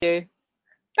You.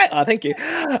 Thank you.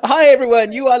 Hi,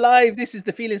 everyone. You are live. This is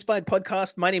the Feel Inspired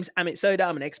podcast. My name is Amit Soda.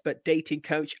 I'm an expert dating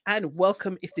coach. And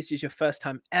welcome if this is your first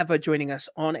time ever joining us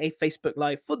on a Facebook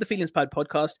Live for the Feel Inspired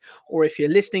podcast, or if you're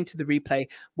listening to the replay,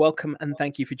 welcome and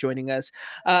thank you for joining us.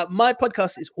 My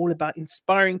podcast is all about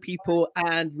inspiring people.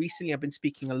 And recently, I've been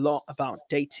speaking a lot about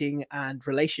dating and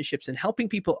relationships and helping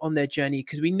people on their journey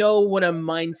because we know what a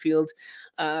minefield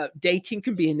dating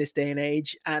can be in this day and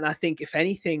age. And I think, if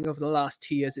anything, over the last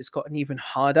 2 years, it's gotten even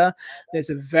harder. There's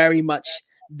a very much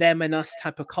them and us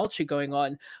type of culture going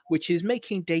on, which is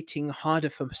making dating harder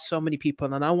for so many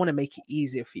people. And I want to make it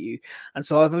easier for you. And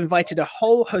so I've invited a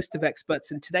whole host of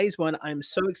experts. And today's one I'm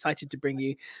so excited to bring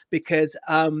you because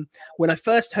when I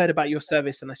first heard about your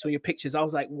service and I saw your pictures, I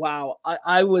was like, wow,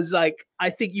 I was like, I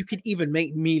think you could even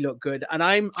make me look good. And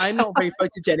I'm not very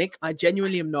photogenic. I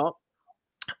genuinely am not.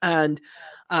 And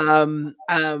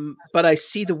but I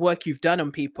see the work you've done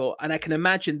on people, and I can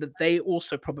imagine that they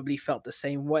also probably felt the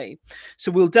same way.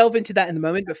 So we'll delve into that in a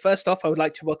moment, but first off, I would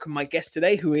like to welcome my guest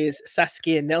today, who is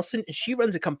Saskia Nelson, and she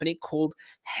runs a company called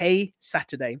Hey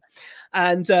Saturday.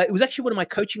 And it was actually one of my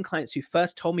coaching clients who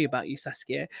first told me about you,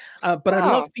 Saskia. But I'd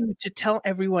love Oh, for you to tell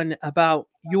everyone about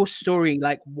your story,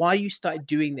 like why you started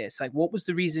doing this. Like, what was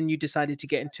the reason you decided to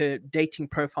get into dating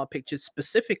profile pictures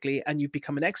specifically, and you've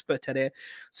become an expert at it?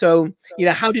 So,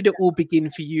 how did it all begin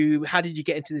for you? How did you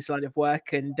get into this line of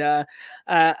work? And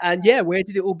yeah, where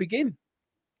did it all begin?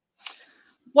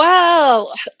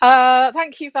 well,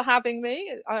 thank you for having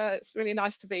me. It's really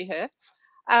nice to be here.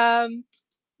 Um,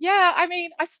 yeah, I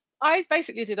mean, I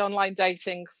basically did online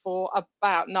dating for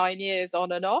about 9 years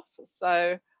on and off.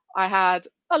 So I had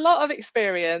a lot of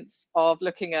experience of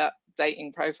looking at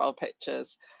dating profile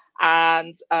pictures.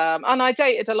 And I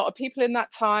dated a lot of people in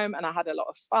that time, and I had a lot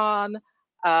of fun.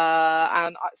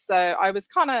 So I was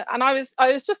kind of, and I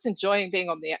was just enjoying being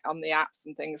on the apps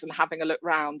and things and having a look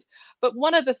round. But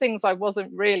one of the things I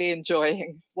wasn't really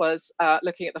enjoying was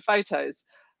looking at the photos.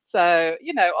 So,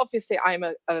 obviously I'm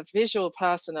a visual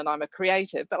person and I'm a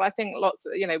creative, but I think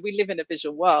we live in a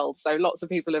visual world. So lots of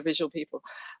people are visual people.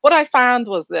 What I found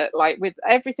was that, like with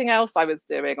everything else I was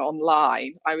doing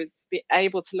online, I was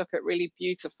able to look at really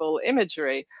beautiful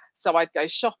imagery. So I'd go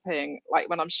shopping. Like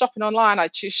when I'm shopping online, I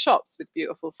choose shops with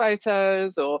beautiful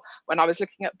photos. Or when I was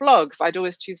looking at blogs, I'd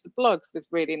always choose the blogs with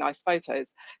really nice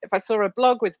photos. If I saw a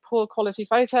blog with poor quality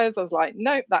photos, I was like,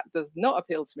 nope, that does not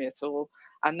appeal to me at all.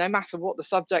 And no matter what the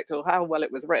subject or how well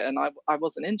it was written, I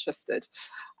wasn't interested.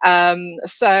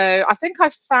 So I think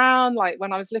I found, like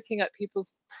when I was looking at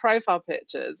people's profile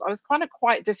pictures, I was kind of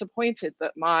quite disappointed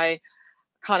that my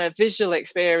kind of visual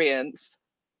experience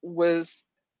was,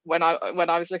 when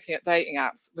I was looking at dating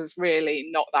apps, was really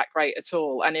not that great at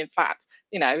all. And in fact,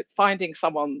 finding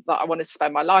someone that I wanted to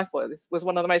spend my life with was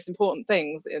one of the most important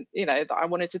things that I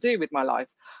wanted to do with my life.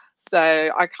 So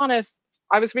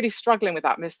I was really struggling with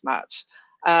that mismatch.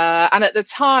 And at the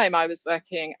time, I was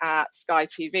working at Sky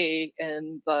TV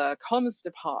in the comms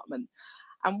department.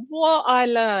 And what I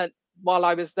learned while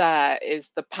I was there is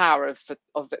the power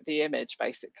of the image,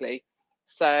 basically.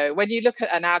 So when you look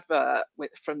at an advert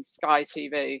from Sky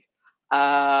TV,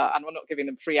 and we're not giving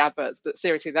them free adverts, but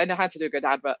seriously, they know how to do a good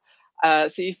advert.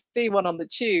 So you see one on the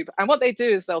tube, and what they do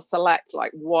is they'll select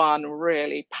like one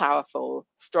really powerful,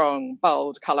 strong,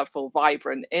 bold, colorful,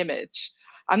 vibrant image.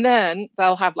 And then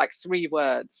they'll have like three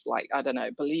words, like, I don't know,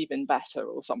 believe in better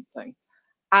or something.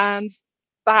 And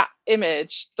that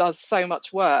image does so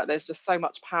much work. There's just so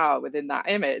much power within that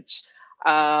image.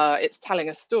 It's telling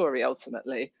a story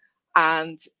ultimately.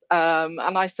 And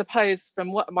I suppose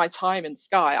from my time in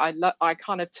Sky, I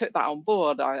kind of took that on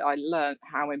board. I learned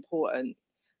how important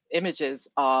images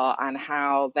are and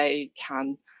how they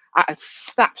can, at a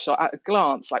snapshot, at a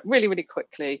glance, like really, really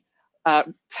quickly,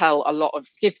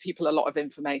 give people a lot of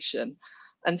information.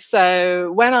 And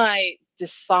so when I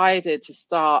decided to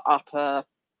start up a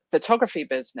photography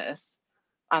business,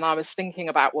 and I was thinking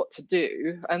about what to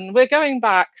do, and we're going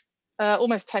back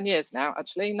almost 10 years now,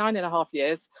 actually, 9.5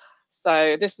 years.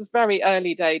 So this was very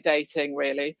early day dating,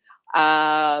 really.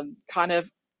 Kind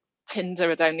of Tinder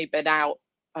had only been out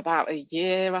about a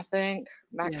year, I think,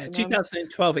 Yeah, maximum.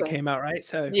 2012 it So came out, right?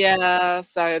 So yeah,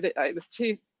 so it was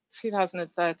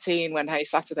 2013 when Hey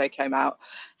Saturday came out.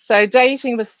 So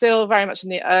dating was still very much in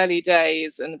the early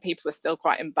days, and people were still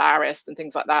quite embarrassed and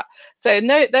things like that. So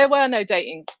no, there were no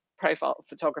dating profile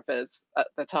photographers at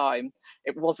the time.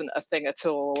 It wasn't a thing at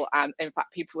all, and in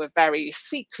fact, people were very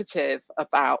secretive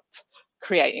about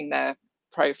creating their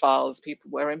profiles. People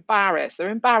were embarrassed. They're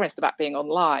embarrassed about being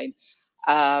online,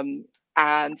 um,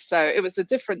 and so it was a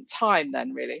different time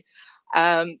then, really.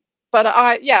 Um, but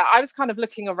I was kind of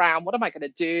looking around. What am I going to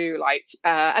do? Like,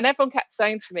 and everyone kept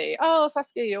saying to me, "Oh,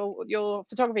 Saskia, your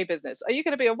photography business. Are you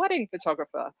going to be a wedding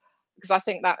photographer?" Because I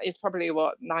think that is probably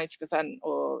what 90%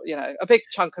 or a big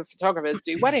chunk of photographers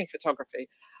do wedding photography.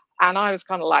 And I was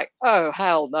kind of like, oh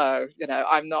hell no,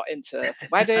 I'm not into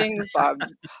weddings.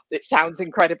 It sounds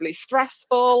incredibly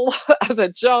stressful as a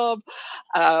job,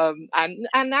 and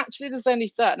naturally there's only a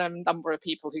certain number of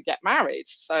people who get married,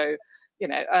 so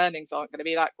earnings aren't going to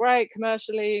be that great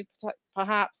commercially,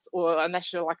 perhaps, or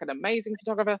unless you're like an amazing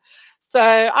photographer. So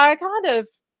I kind of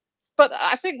but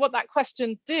I think what that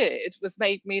question did was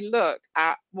made me look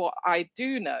at what I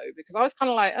do know, because I was kind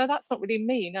of like, oh, that's not really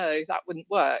me. No, that wouldn't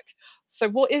work. So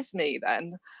what is me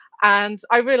then? And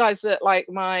I realized that like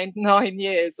my 9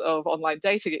 years of online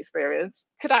dating experience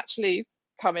could actually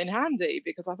come in handy,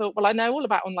 because I thought, well, I know all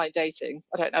about online dating.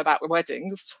 I don't know about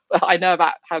weddings, but I know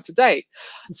about how to date.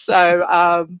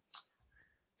 So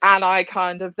and I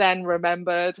kind of then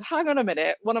remembered, hang on a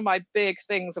minute, one of my big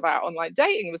things about online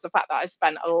dating was the fact that I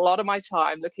spent a lot of my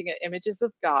time looking at images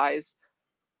of guys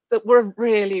that were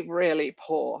really, really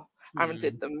poor and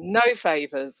did them no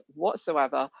favors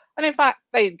whatsoever. And in fact,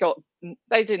 they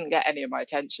didn't get any of my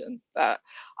attention. But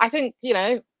I think,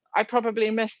 I probably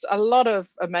missed a lot of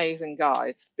amazing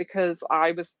guys because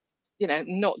I was,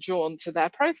 not drawn to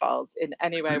their profiles in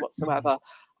any way whatsoever.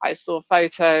 I saw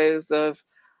photos of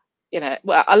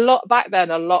well, a lot back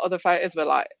then, a lot of the photos were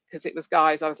like, because it was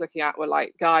guys I was looking at were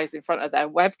like guys in front of their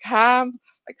webcam,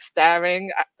 like staring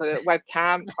at the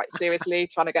webcam quite seriously,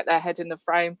 trying to get their head in the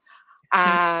frame.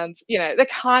 And, they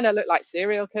kind of look like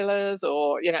serial killers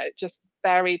or, just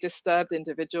very disturbed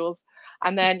individuals.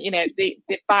 And then, the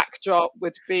backdrop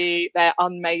would be their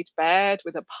unmade bed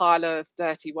with a pile of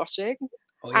dirty washing.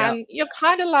 Oh, yeah. And you're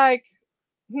kind of like,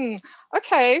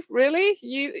 okay, really?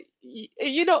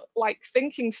 You're not like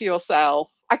thinking to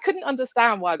yourself. I couldn't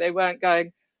understand why they weren't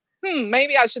going,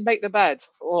 maybe I should make the bed,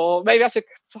 or maybe I should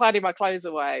tidy my clothes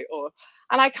away,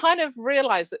 and I kind of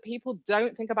realized that people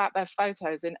don't think about their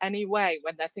photos in any way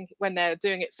when they're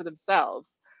doing it for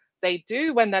themselves. They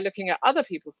do when they're looking at other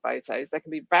people's photos. They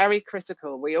can be very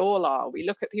critical. We all are. We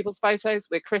look at people's photos,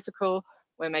 we're critical,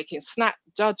 we're making snap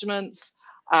judgments,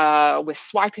 we're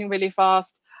swiping really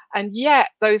fast. And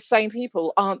yet those same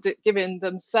people aren't giving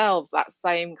themselves that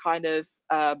same kind of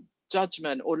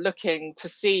judgment, or looking to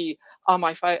see, are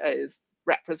my photos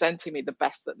representing me the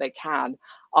best that they can?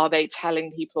 Are they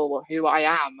telling people who I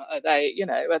am? Are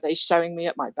they showing me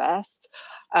at my best?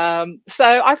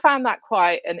 So I found that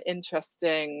quite an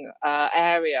interesting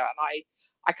area. And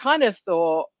I kind of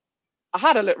thought, I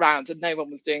had a look around and no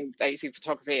one was doing dating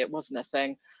photography. It wasn't a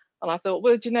thing. And I thought,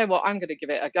 well, do you know what? I'm going to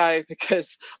give it a go,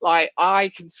 because like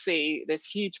I can see this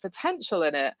huge potential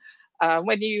in it.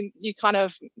 When you kind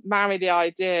of marry the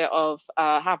idea of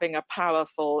having a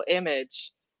powerful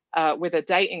image with a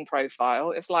dating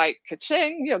profile, it's like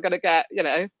ka-ching, you're going to get,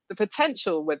 the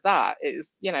potential with that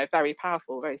is, very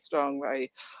powerful, very strong,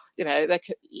 very,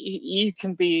 you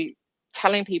can be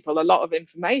telling people a lot of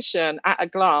information at a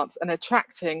glance and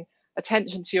attracting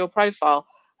attention to your profile,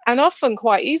 and often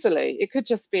quite easily. It could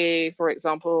just be, for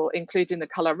example, including the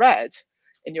color red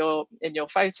in your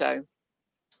photo.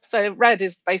 So red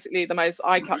is basically the most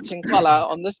eye-catching color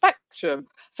on the spectrum.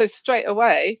 So straight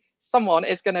away, someone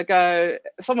is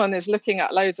looking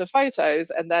at loads of photos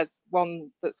and there's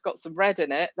one that's got some red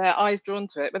in it, their eye's drawn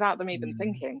to it without them even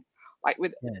thinking. Like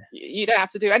you don't have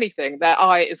to do anything, their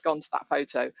eye is gone to that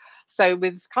photo. So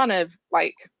with kind of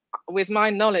like, with my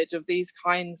knowledge of these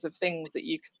kinds of things that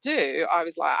you could do, I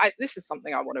was like, this is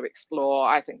something I want to explore.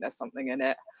 I think there's something in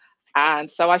it.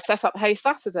 And so I set up Hey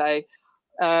Saturday.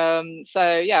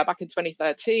 So yeah, back in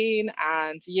 2013,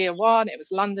 and year one, it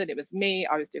was London, it was me,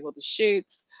 I was doing all the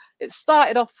shoots. It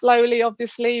started off slowly,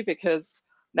 obviously, because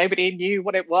nobody knew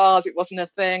what it was. It wasn't a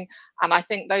thing. And I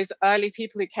think those early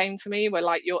people who came to me were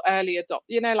like your early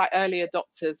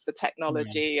adopters for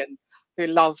technology, and who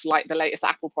love like the latest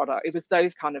Apple product. It was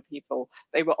those kind of people.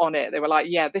 They were on it. They were like,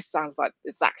 yeah, this sounds like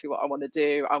exactly what I want to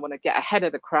do. I want to get ahead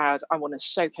of the crowd. I want to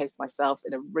showcase myself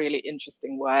in a really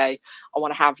interesting way. I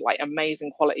want to have like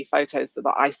amazing quality photos so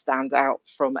that I stand out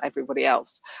from everybody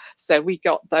else. So we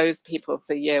got those people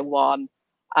for year one.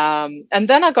 And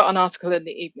then I got an article in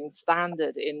the Evening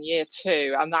Standard in year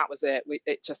two, and that was it.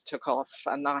 It just took off.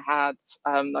 And I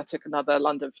took another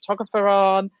London photographer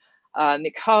on,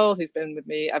 Nicole, who's been with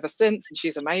me ever since, and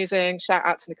she's amazing. Shout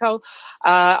out to Nicole.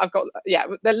 I've got, there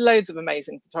are loads of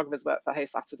amazing photographers work for Hey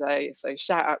Saturday, so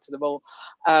shout out to them all.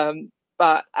 And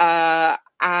I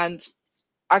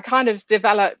kind of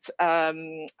developed a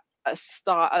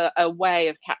way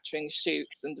of capturing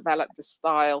shoots and developed the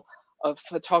style of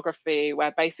photography,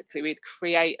 where basically we'd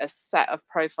create a set of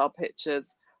profile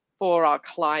pictures for our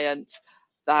client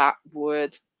that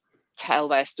would tell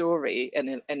their story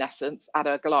in essence at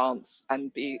a glance,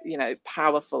 and be, you know,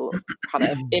 powerful kind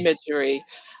of imagery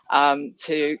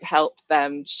to help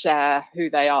them share who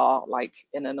they are, like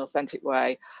in an authentic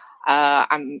way,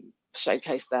 and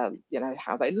showcase their, you know,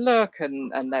 how they look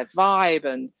and their vibe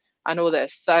and all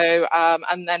this. So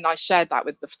and then I shared that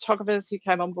with the photographers who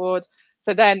came on board.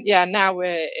 So then, yeah, now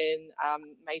we're in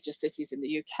major cities in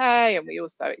the UK, and we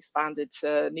also expanded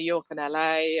to New York and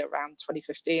LA around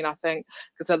 2015, I think,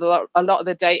 because a lot of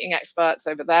the dating experts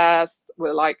over there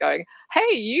were like going,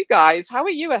 "Hey, you guys, how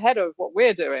are you ahead of what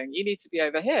we're doing? You need to be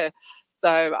over here."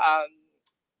 So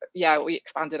yeah, we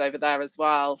expanded over there as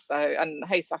well. So, and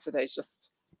Hey Saturday's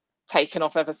just taken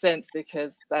off ever since,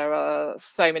 because there are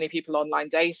so many people online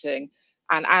dating,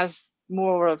 and as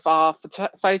more of our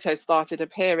photos started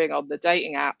appearing on the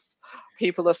dating apps,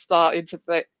 people are starting to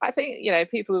think, I think, you know,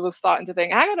 people were starting to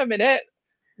think, hang on a minute,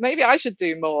 maybe I should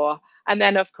do more. And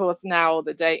then of course now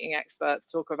the dating experts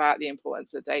talk about the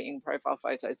importance of dating profile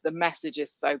photos. The message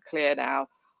is so clear now.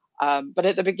 But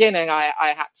at the beginning, I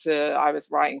was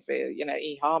writing for, you know,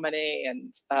 eHarmony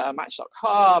and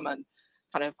Match.com, and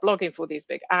kind of blogging for these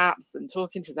big apps and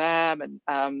talking to them,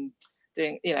 and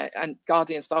doing, you know, and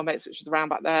Guardian Soulmates, which was around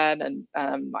back then,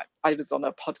 and I was on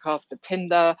a podcast for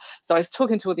Tinder. So I was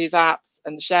talking to all these apps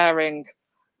and sharing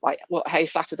like what Hey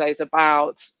Saturday's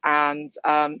about, and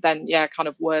then yeah, kind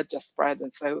of word just spread,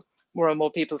 and so more and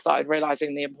more people started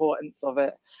realizing the importance of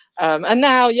it. And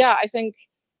now, yeah, I think,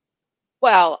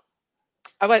 well,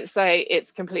 I won't say it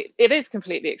is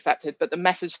completely accepted, but the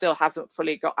message still hasn't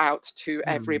fully got out to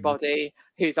everybody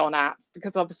who's on apps,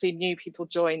 because obviously new people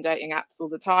join dating apps all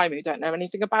the time who don't know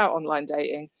anything about online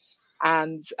dating.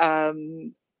 And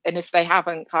if they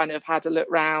haven't kind of had a look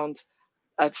round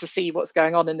to see what's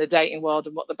going on in the dating world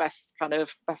and what the best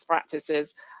practice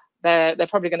is, they're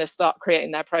probably going to start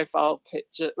creating their profile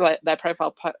picture, like their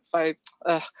profile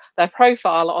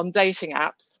on dating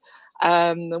apps,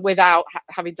 without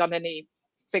having done any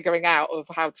figuring out of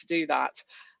how to do that.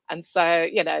 And so,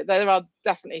 you know, there are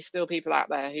definitely still people out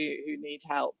there who need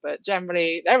help, but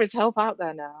generally there is help out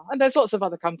there now, and there's lots of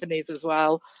other companies as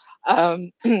well. So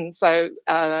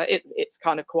it's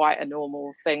kind of quite a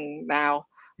normal thing now.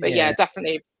 But yeah,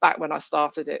 definitely back when I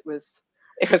started, it was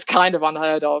kind of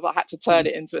unheard of. I had to turn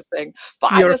it into a thing,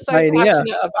 but I was so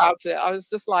passionate about it. I was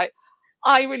just like,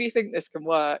 I really think this can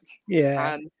work.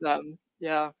 Yeah. And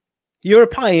yeah. You're a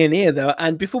pioneer, though.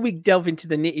 And before we delve into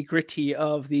the nitty gritty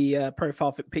of the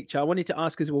profile picture, I wanted to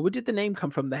ask as well, where did the name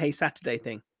come from, the Hey Saturday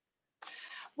thing?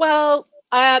 Well,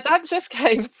 that just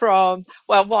came from,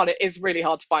 well, one, it is really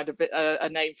hard to find a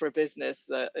name for a business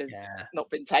that has not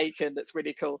been taken. That's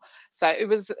really cool. So it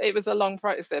was a long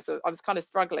process. I was kind of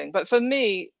struggling. But for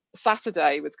me,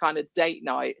 Saturday was kind of date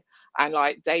night, and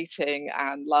like dating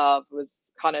and love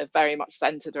was kind of very much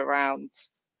centered around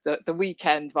the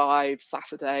weekend vibe,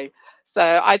 Saturday.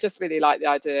 So I just really like the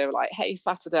idea of like, hey,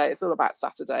 Saturday, it's all about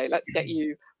Saturday. Let's get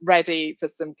you ready for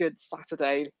some good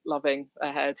Saturday loving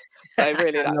ahead. So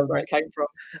really, that's where it came from.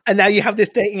 And now you have this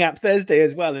dating app Thursday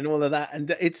as well, and all of that.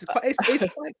 And it's quite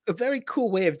a very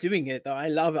cool way of doing it, though. I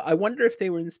love it. I wonder if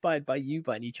they were inspired by you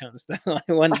by any chance, though.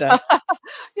 I wonder.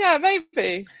 Yeah,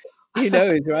 maybe. Who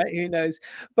knows, right? Who knows?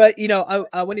 But you know,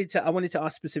 I wanted to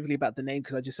ask specifically about the name,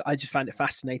 because I just found it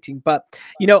fascinating. But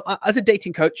you know, as a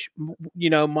dating coach, you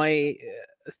know, my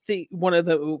one of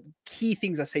the key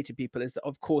things I say to people is that,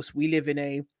 of course, we live in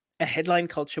a headline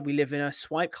culture. We live in a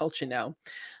swipe culture now,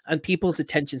 and people's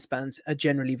attention spans are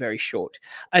generally very short.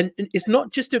 And it's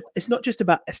not just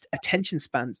about attention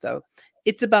spans, though.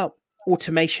 It's about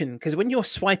automation, because when you're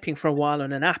swiping for a while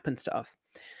on an app and stuff,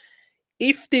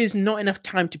 if there's not enough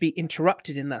time to be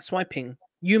interrupted in that swiping,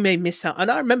 you may miss out. And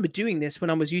I remember doing this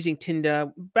when I was using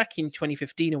Tinder back in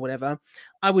 2015 or whatever.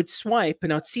 I would swipe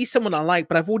and I'd see someone I like,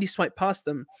 but I've already swiped past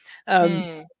them.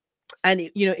 And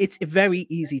you know, it's very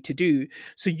easy to do.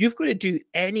 So you've got to do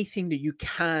anything that you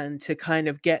can to kind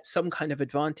of get some kind of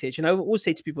advantage. And I always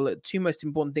say to people that two most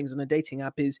important things on a dating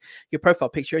app is your profile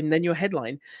picture and then your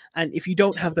headline. And if you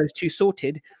don't have those two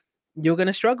sorted, you're going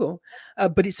to struggle.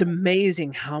 But it's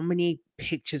amazing how many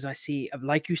pictures I see of,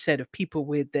 like you said, of people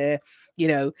with their,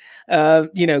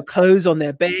 clothes on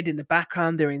their bed in the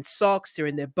background. They're in socks. They're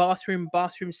in their bathroom.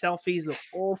 Bathroom selfies look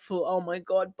awful. Oh my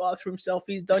God, bathroom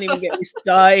selfies. Don't even get me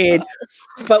started.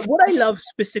 But what I love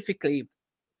specifically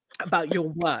about your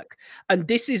work, and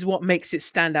this is what makes it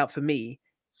stand out for me,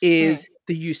 is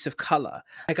the use of color.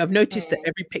 Like I've noticed that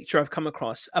every picture I've come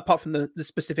across, apart from the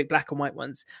specific black and white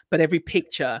ones, but every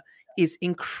picture is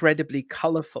incredibly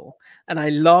colorful, and I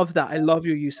love that. I love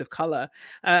your use of color,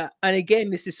 and again,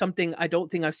 this is something I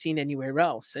don't think I've seen anywhere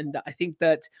else. And I think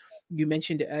that you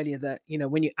mentioned it earlier that, you know,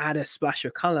 when you add a splash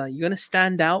of color, you're going to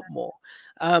stand out more.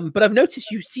 But I've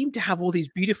noticed you seem to have all these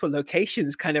beautiful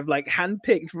locations kind of like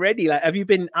handpicked ready. Like, have you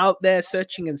been out there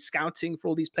searching and scouting for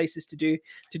all these places to do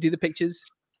the pictures?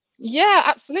 Yeah,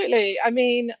 absolutely. I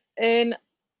mean, in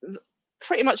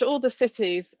pretty much all the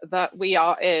cities that we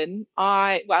are in,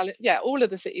 yeah, all of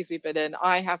the cities we've been in,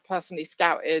 I have personally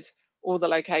scouted all the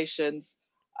locations,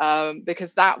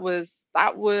 because that was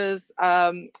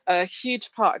a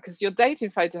huge part, because your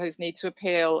dating photos need to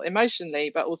appeal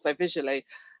emotionally but also visually.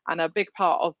 And a big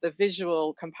part of the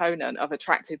visual component of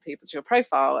attracting people to your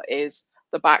profile is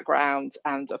the background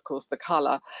and, of course, the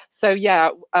color. So yeah,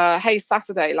 Hey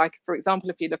Saturday, like for example,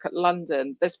 if you look at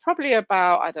London, there's probably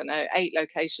about, I don't know, 8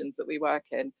 locations that we work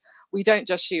in. We don't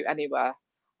just shoot anywhere,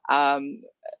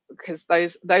 because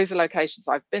those are locations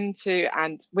I've been to,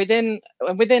 and within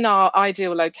our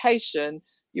ideal location,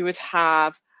 you would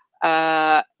have,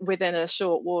 within a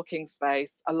short walking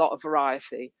space, a lot of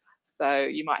variety. So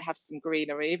you might have some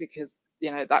greenery, because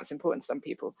that's important to some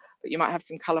people, but you might have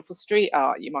some colorful street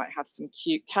art, you might have some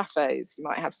cute cafes, you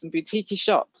might have some boutique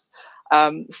shops.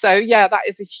 So yeah, that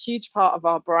is a huge part of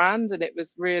our brand, and it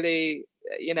was really,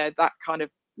 that kind of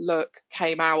look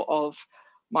came out of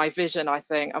my vision, I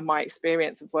think, and my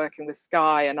experience of working with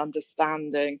Sky and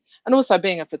understanding, and also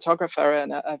being a photographer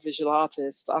and a visual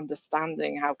artist,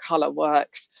 understanding how color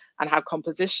works and how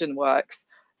composition works.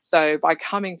 So by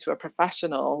coming to a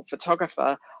professional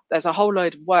photographer, there's a whole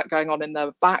load of work going on in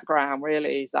the background,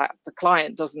 really, that the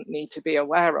client doesn't need to be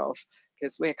aware of,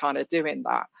 because we're kind of doing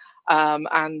that.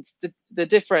 And the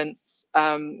difference,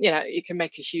 it can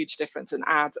make a huge difference and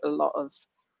add a lot of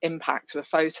impact to a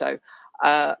photo.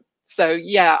 So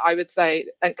yeah, I would say,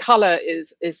 and color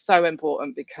is so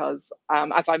important, because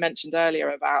as I mentioned earlier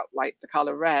about like the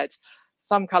color red,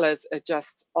 some colors are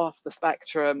just off the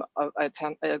spectrum of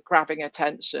grabbing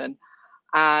attention.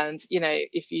 And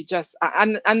if you just,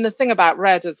 and the thing about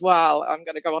red as well, I'm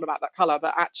going to go on about that color,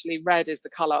 but actually red is the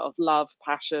color of love,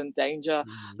 passion, danger,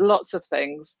 Mm. lots of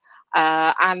things.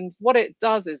 And what it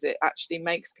does is it actually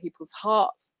makes people's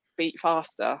hearts beat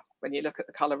faster when you look at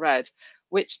the color red,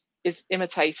 which is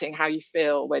imitating how you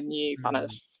feel when you kind of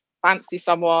Mm. fancy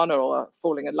someone or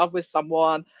falling in love with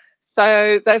someone.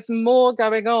 So there's more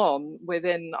going on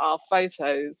within our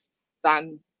photos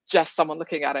than just someone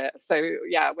looking at it. So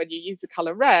yeah, when you use the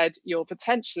color red, you're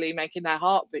potentially making their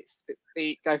heartbeats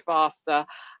go faster,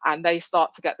 and they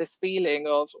start to get this feeling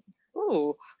of,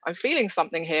 oh, I'm feeling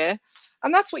something here.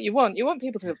 And that's what you want. You want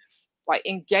people to like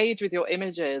engage with your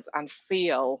images and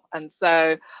feel. And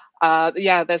so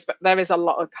yeah, there is a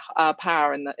lot of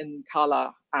power in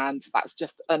color, and that's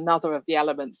just another of the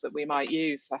elements that we might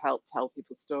use to help tell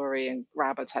people's story and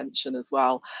grab attention as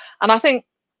well. And I think,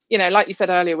 like you said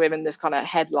earlier, we're in this kind of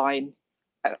headline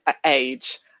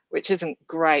age, which isn't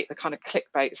great, the kind of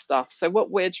clickbait stuff. So what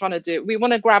we're trying to do, we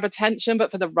want to grab attention,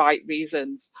 but for the right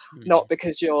reasons, not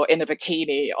because you're in a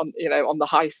bikini on the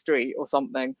high street or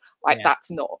something. Like Yeah.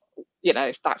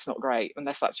 that's not great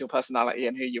unless that's your personality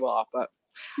and who you are. But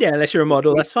Yeah, unless you're a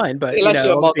model, that's fine. But unless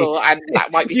you're a obviously, model, and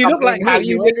that might be if you look like something how me,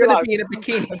 you you live ain't your gonna life. be in a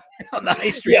bikini on the high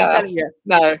street. I'm Yeah, telling you.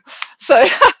 no. So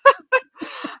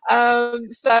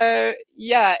so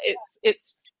yeah,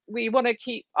 it's we want to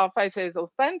keep our photos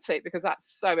authentic, because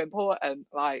that's so important.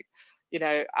 Like,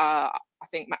 I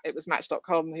think it was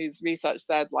Match.com whose research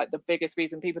said like the biggest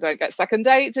reason people don't get second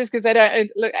dates is because they don't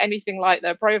look anything like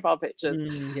their profile pictures.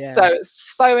 So Yeah.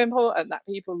 it's so important that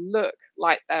people look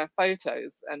like their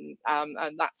photos, and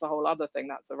that's a whole other thing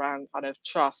that's around kind of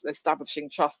trust, establishing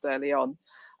trust early on.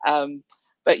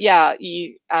 But yeah,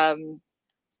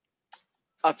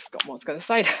 I've forgotten what I was going to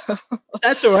say now.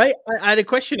 That's all right. I had a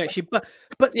question actually, but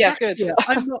Yeah, good. Saskia,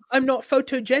 I'm not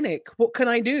photogenic. What can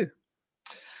I do?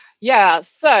 Yeah,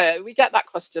 so we get that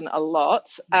question a lot.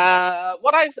 The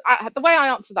way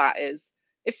I answer that is,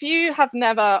 if you have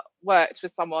never worked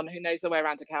with someone who knows their way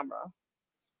around a camera,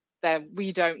 then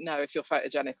we don't know if you're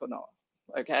photogenic or not.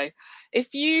 Okay.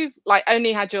 If you've like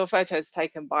only had your photos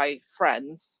taken by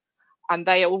friends, and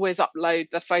they always upload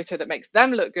the photo that makes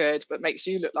them look good but makes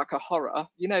you look like a horror,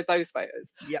 those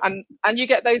photos, Yep. and you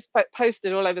get those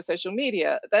posted all over social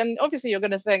media, then obviously you're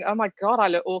going to think, oh my god, I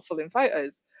look awful in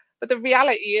photos. But the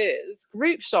reality is,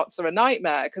 group shots are a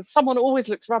nightmare, because someone always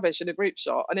looks rubbish in a group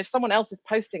shot, and if someone else is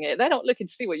posting it, they're not looking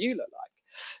to see what you look like.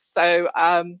 So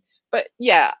but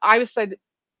yeah, I would say that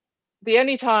the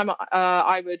only time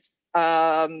I would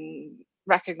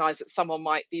recognize that someone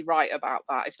might be right about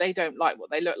that if they don't like what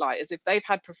they look like, is if they've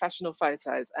had professional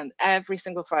photos and every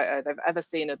single photo they've ever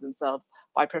seen of themselves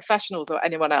by professionals or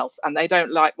anyone else, and they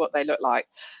don't like what they look like,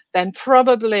 then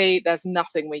probably there's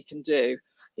nothing we can do.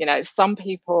 Some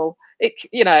people,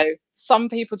 some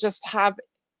people just have,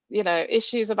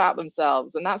 issues about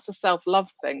themselves, and that's a self-love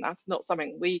thing. That's not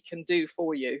something we can do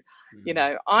for you.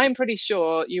 I'm pretty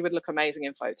sure you would look amazing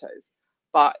in photos,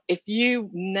 but if you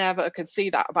never could see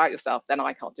that about yourself, then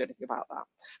I can't do anything about that.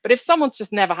 But if someone's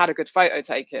just never had a good photo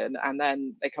taken, and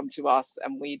then they come to us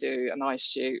and we do a nice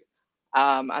shoot,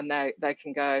 and they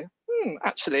can go,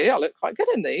 actually, I look quite good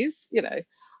in these,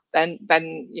 then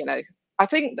I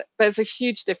think that there's a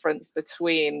huge difference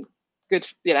between good,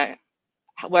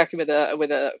 working with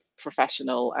a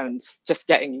professional and just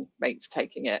getting mates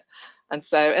taking it. And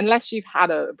so unless you've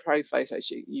had a pro photo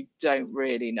shoot, you don't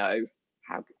really know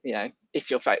how,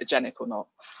 if you're photogenic or not.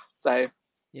 So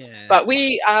yeah, but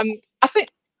we I think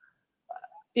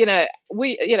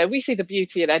we see the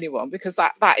beauty in anyone, because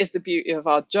that is the beauty of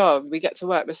our job. We get to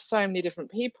work with so many different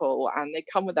people, and they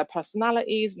come with their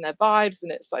personalities and their vibes,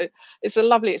 and it's a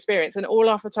lovely experience. And all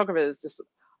our photographers just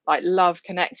love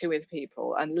connecting with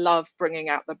people and love bringing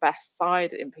out the best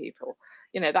side in people.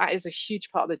 That is a huge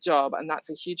part of the job, and that's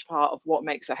a huge part of what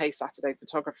makes a Hey Saturday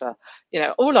photographer.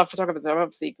 All our photographers are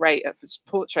obviously great at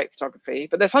portrait photography,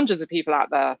 but there's hundreds of people out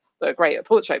there that are great at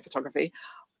portrait photography,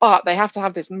 but they have to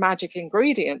have this magic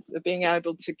ingredients of being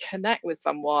able to connect with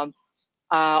someone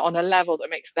on a level that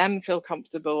makes them feel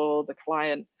comfortable, the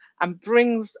client, and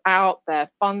brings out their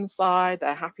fun side,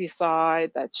 their happy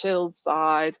side, their chilled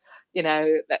side,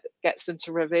 that gets them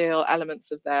to reveal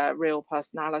elements of their real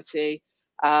personality,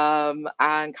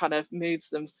 and kind of moves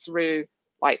them through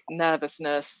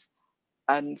nervousness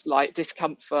and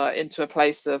discomfort into a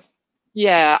place of,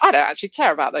 I don't actually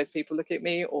care about those people looking at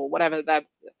me, or whatever their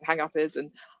hang up is,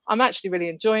 and I'm actually really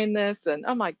enjoying this, and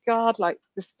oh my god,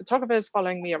 this photographer is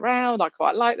following me around, I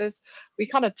quite like this. We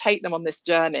kind of take them on this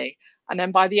journey, and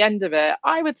then by the end of it,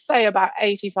 I would say about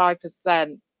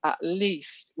 85% at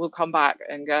least will come back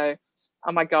and go,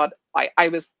 oh my god, I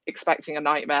was expecting a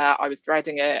nightmare, I was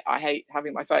dreading it, I hate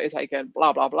having my photo taken,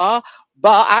 blah blah blah,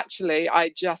 but actually I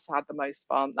just had the most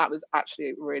fun. That was actually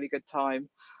a really good time,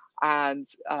 and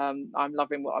I'm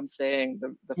loving what I'm seeing,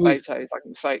 the photos.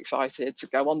 I'm so excited to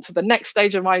go on to the next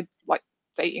stage of my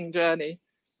dating journey.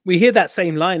 We hear that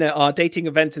same line at our dating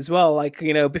events as well.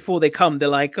 Before they come, they're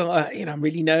like, oh, I'm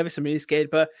really nervous, I'm really scared.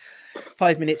 But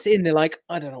 5 minutes in, they're like,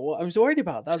 I don't know what I was worried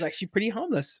about. That was actually pretty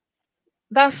harmless.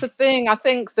 That's the thing. I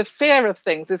think the fear of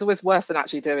things is always worse than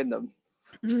actually doing them.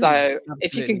 So absolutely.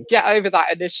 If you can get over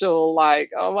that initial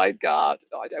oh my god,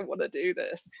 I don't want to do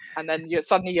this, and then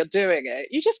suddenly you're doing it,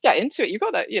 you just get into it. You've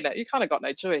got to, you kind of got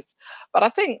no choice. But I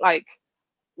think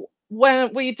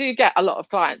when we do get a lot of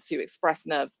clients who express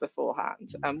nerves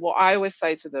beforehand, and what I always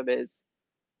say to them is,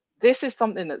 this is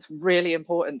something that's really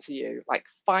important to you.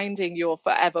 Finding your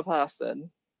forever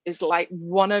person is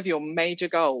one of your major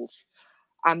goals.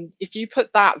 And if you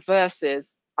put that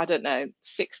versus, I don't know,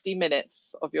 60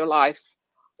 minutes of your life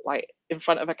in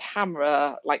front of a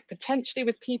camera, potentially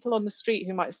with people on the street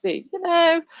who might see,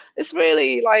 it's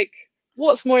really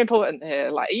what's more important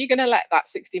here? Are you going to let that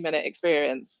 60-minute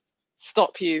experience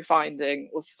stop you finding,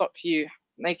 or stop you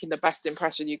making the best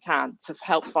impression you can to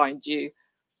help find you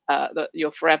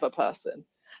your forever person?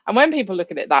 And when people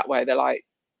look at it that way, they're like,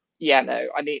 yeah, no,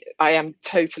 I am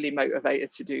totally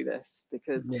motivated to do this,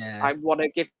 because I want to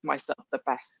give myself the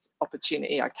best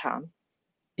opportunity I can.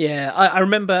 Yeah, I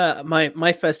remember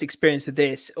my first experience of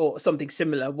this, or something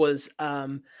similar, was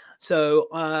I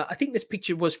think this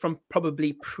picture was from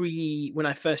probably when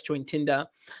I first joined Tinder,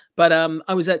 but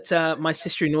I was at my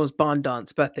sister-in-law's barn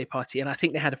dance birthday party, and I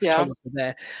think they had a photographer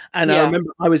there, and I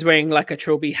remember I was wearing a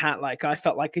trilby hat, I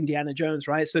felt like Indiana Jones,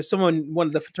 right? So one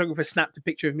of the photographers snapped a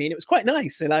picture of me, and it was quite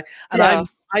nice, and I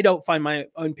don't find my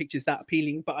own pictures that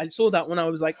appealing, but I saw that when I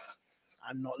was like,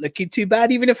 I'm not looking too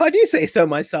bad, even if I do say so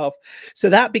myself. So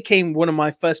that became one of my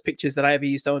first pictures that I ever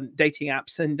used on dating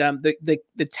apps. And the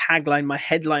tagline, my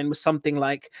headline was something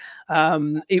like,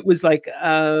 it was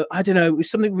I don't know, it was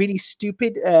something really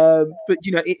stupid, but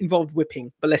it involved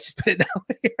whipping. But let's just put it that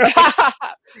way.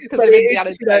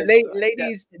 Right?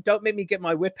 Ladies, don't make me get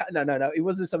my whip out. No, it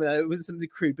wasn't something. It wasn't something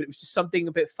crude, but it was just something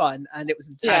a bit fun, and it was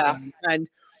the tagline.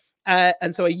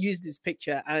 And so I used this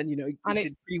picture, and it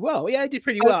did pretty well. Yeah, it did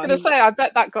pretty well. I was going to say, I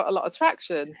bet that got a lot of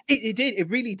traction. It did. It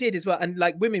really did as well. And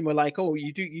women were like, "Oh,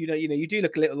 you do, you do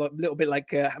look a little bit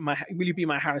like will you be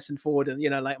my Harrison Ford?" And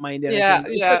my Indiana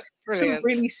Jones. Yeah. some Brilliant.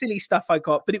 really silly stuff I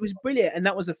got, but it was brilliant. And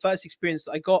that was the first experience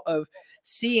I got of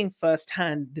seeing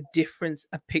firsthand the difference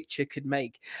a picture could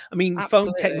make. I mean, phone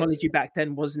Absolutely. technology back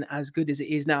then wasn't as good as it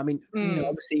is now. I mean, Mm.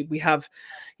 obviously we have,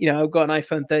 I've got an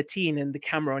iPhone 13 and the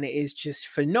camera on it is just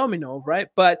phenomenal, right?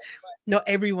 But not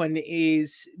everyone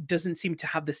doesn't seem to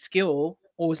have the skill,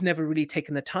 or has never really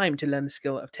taken the time to learn the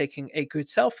skill of taking a good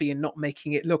selfie and not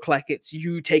making it look like it's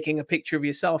you taking a picture of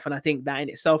yourself. And I think that in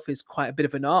itself is quite a bit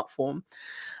of an art form.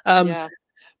 Yeah.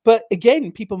 But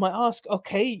again, people might ask,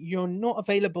 okay, you're not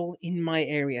available in my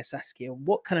area, Saskia.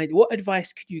 What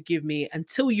advice could you give me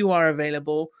until you are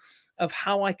available of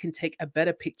how I can take a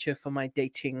better picture for my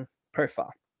dating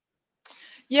profile?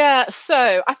 Yeah.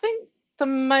 So I think the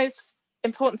most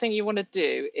important thing you want to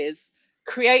do is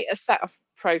create a set of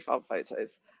profile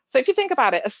photos. So if you think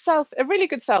about it, a really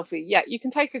good selfie, yeah, you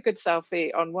can take a good selfie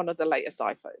on one of the latest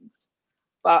iPhones,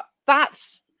 but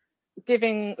that's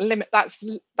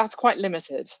that's quite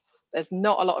limited. There's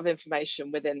not a lot of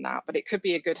information within that, but it could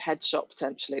be a good headshot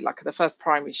potentially, like the first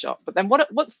primary shot. But then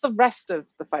what's the rest of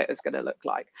the photos going to look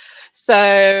like?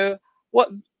 So what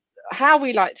how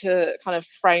we like to kind of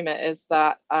frame it is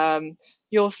that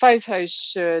your photos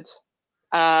should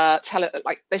tell it,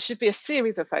 like there should be a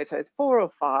series of photos, 4 or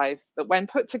 5, that when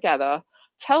put together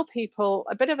tell people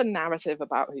a bit of a narrative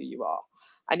about who you are.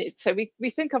 And so we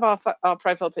think of our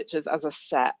profile pictures as a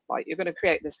set, like you're going to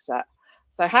create this set.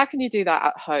 So how can you do that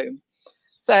at home?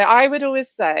 So I would always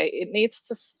say it needs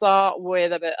to start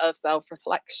with a bit of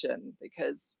self-reflection,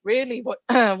 because really what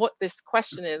what this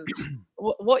question is,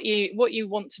 what you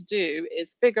want to do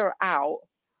is figure out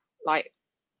like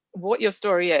what your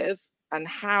story is and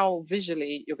how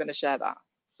visually you're going to share that.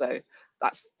 So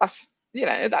that's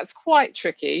that's quite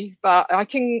tricky, but I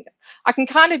can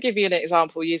kind of give you an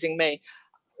example using me,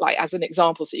 like as an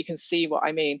example, so you can see what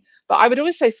I mean. But I would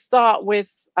always say start with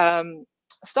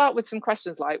some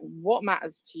questions like, what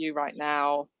matters to you right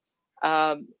now?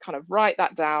 Kind of write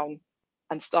that down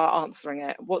and start answering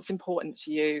it. What's important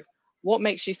to you? What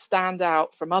makes you stand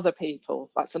out from other people?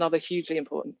 That's another hugely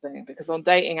important thing, because on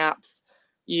dating apps,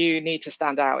 you need to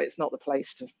stand out. It's not the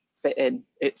place to fit in.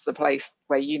 It's the place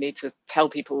where you need to tell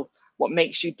people what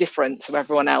makes you different to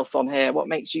everyone else on here, what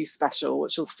makes you special,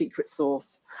 what's your secret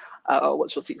sauce,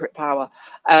 what's your secret power.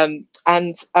 Maybe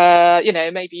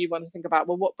you want to think about,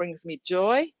 well, what brings me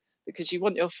joy? Because you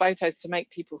want your photos to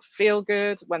make people feel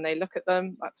good when they look at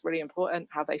them. That's really important,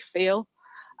 how they feel.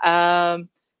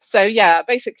 So yeah,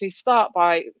 basically start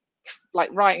by like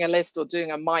writing a list or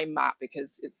doing a mind map,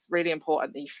 because it's really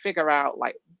important that you figure out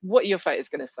like what your photo is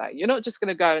going to say. You're not just going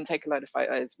to go and take a load of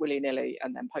photos willy-nilly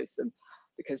and then post them,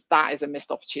 because that is a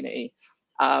missed opportunity.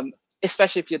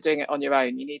 Especially if you're doing it on your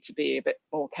own, you need to be a bit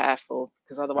more careful,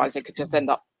 because otherwise it could just end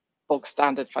up bog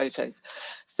standard photos.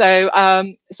 So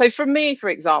for me, for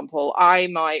example, I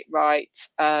might write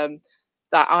that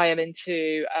I am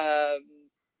into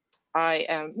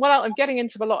I'm getting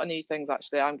into a lot of new things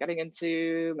actually. I'm getting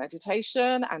into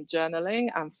meditation and journaling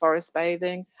and forest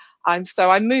bathing. I'm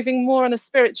moving more on a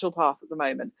spiritual path at the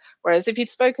moment. Whereas if you'd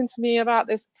spoken to me about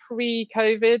this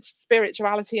pre-COVID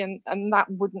spirituality, and that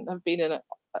wouldn't have been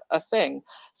a thing.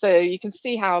 So you can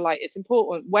see how like it's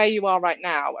important where you are right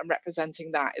now, and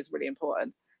representing that is really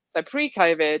important. So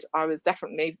pre-COVID, I was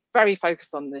definitely very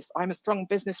focused on this. I'm a strong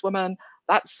businesswoman.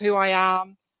 That's who I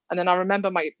am. And then I remember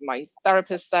my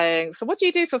therapist saying, "So what do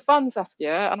you do for fun,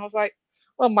 Saskia?" And I was like,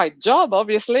 "Well, my job,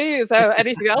 obviously. Is there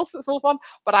anything else that's more fun?"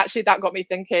 But actually, that got me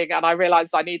thinking, and I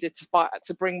realized I needed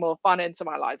to bring more fun into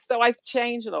my life. So I've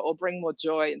changed a lot, or bring more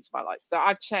joy into my life. So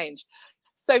I've changed.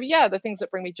 So yeah, the things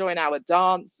that bring me joy now are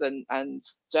dance and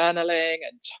journaling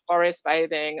and forest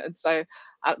bathing, and so,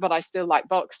 but I still like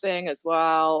boxing as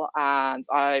well, and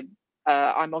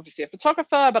I'm obviously a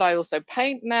photographer, but I also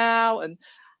paint now,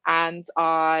 and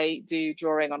I do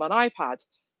drawing on an iPad.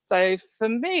 So for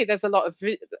me, there's a lot of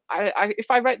if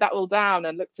I wrote that all down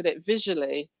and looked at it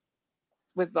visually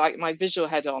with like my visual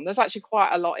head on, there's actually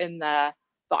quite a lot in there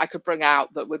that I could bring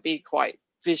out that would be quite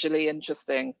visually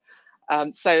interesting.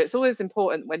 So it's always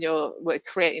important when we're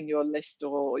creating your list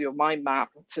or your mind map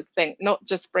to think not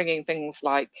just bringing things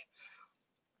like,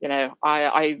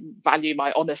 I value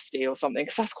my honesty or something,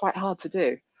 because that's quite hard to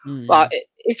do. But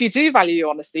if you do value your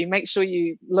honesty, make sure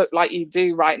you look like you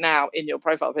do right now in your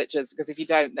profile pictures, because if you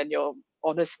don't, then your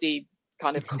honesty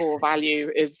kind of core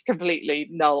value is completely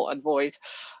null and void.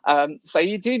 So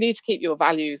you do need to keep your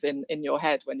values in your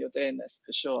head when you're doing this,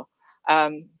 for sure.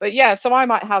 But yeah, so I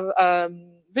might have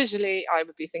visually, I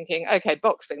would be thinking, okay,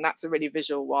 boxing, that's a really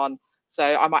visual one. So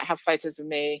I might have photos of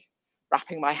me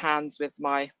wrapping my hands with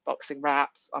my boxing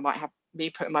wraps. I might have me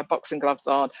putting my boxing gloves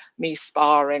on, me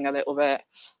sparring a little bit.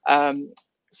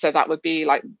 So that would be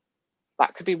like,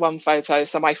 that could be one photo.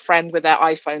 So my friend with their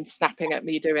iPhone snapping at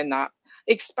me doing that.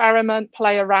 Experiment,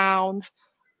 play around,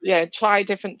 try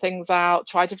different things out,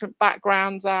 try different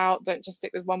backgrounds out. Don't just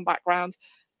stick with one background.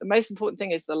 The most important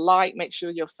thing is the light. Make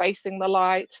sure you're facing the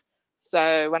light.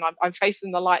 So when I'm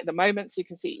facing the light at the moment, so you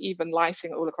can see even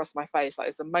lighting all across my face. That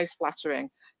is the most flattering.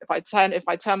 If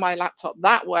I turn my laptop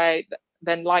that way,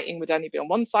 then lighting would only be on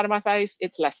one side of my face.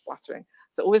 It's less flattering.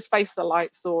 So always face the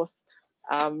light source.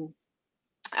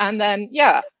 And then,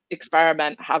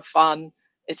 experiment, have fun,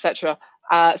 etc.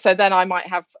 So then I might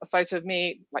have a photo of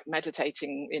me like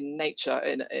meditating in nature,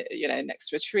 next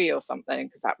to a tree or something,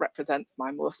 because that represents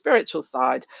my more spiritual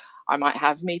side. I might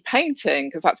have me painting,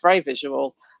 because that's very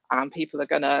visual, and people are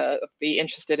going to be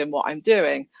interested in what I'm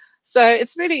doing. So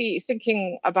it's really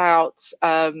thinking about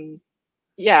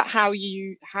how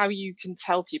you can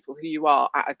tell people who you are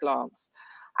at a glance.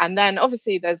 And then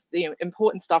obviously there's the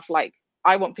important stuff, like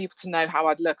I want people to know how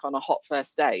I'd look on a hot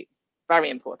first date. Very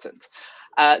important.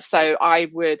 So I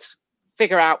would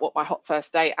figure out what my hot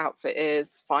first date outfit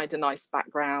is, find a nice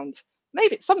background.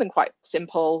 Maybe it's something quite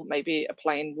simple, maybe a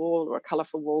plain wall or a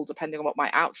colourful wall, depending on what my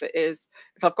outfit is.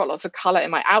 If I've got lots of colour in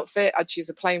my outfit, I'd choose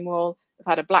a plain wall. If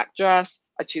I had a black dress,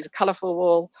 I'd choose a colourful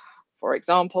wall, for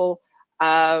example.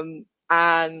 I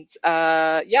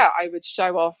would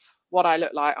show off what I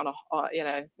look like on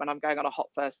when I'm going on a hot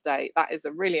first date. That is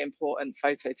a really important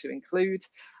photo to include,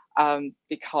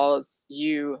 because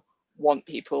you want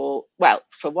people, well,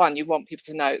 for one, you want people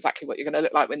to know exactly what you're going to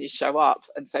look like when you show up.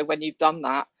 And so when you've done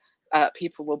that,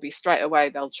 people will be straight away,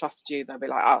 they'll trust you. They'll be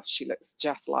like, oh, she looks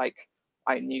just like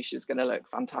I knew she was going to look.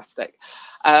 Fantastic.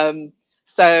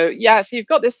 So you've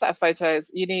got this set of photos.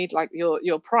 You need like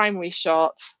your primary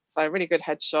shot, so a really good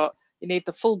headshot. You need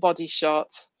the full body shot.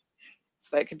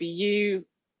 So it could be you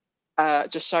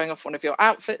just showing off one of your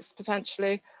outfits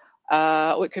potentially,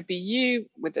 or it could be you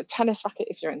with a tennis racket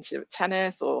if you're into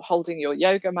tennis, or holding your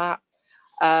yoga mat.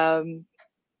 And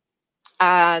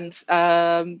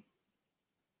then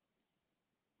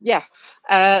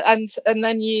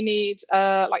you need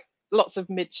like lots of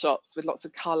mid shots with lots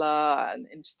of color and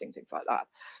interesting things like that.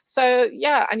 So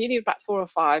and you need about 4 or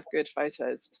 5 good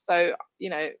photos. So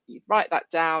you write that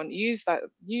down, use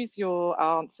your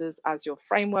answers as your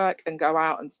framework, and go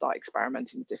out and start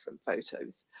experimenting with different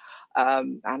photos,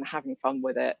 and having fun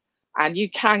with it. And you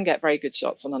can get very good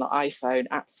shots on an iPhone,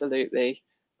 absolutely.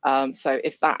 So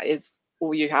if that is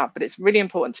all you have, but it's really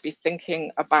important to be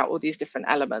thinking about all these different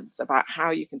elements, about how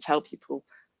you can tell people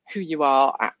who you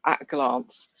are at a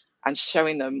glance, and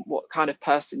showing them what kind of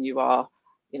person you are.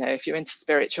 If you're into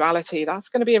spirituality, that's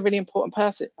going to be a really important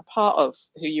a part of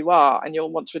who you are, and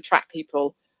you'll want to attract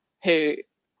people who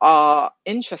are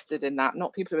interested in that,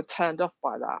 not people who are turned off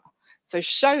by that. So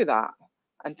show that,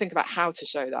 and think about how to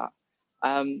show that.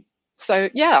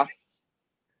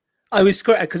 I was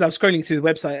because I was scrolling through the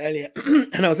website earlier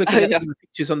and I was looking at some of the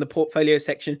pictures on the portfolio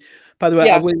section. By the way,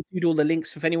 I will include all the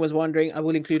links. If anyone's wondering, I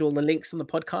will include all the links on the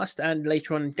podcast and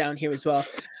later on down here as well.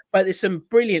 But there's some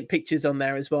brilliant pictures on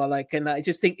there as well. And I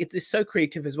just think it is so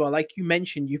creative as well. Like you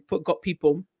mentioned, you've got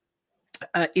people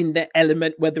in their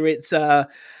element, whether it's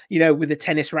with a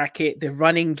tennis racket, the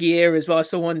running gear as well. I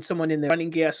saw someone in the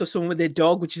running gear. I saw someone with their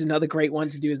dog, which is another great one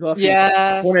to do as well.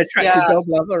 Yeah, want to attract the dog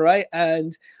lover, right?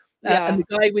 And the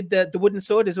guy with the wooden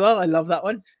sword as well. I love that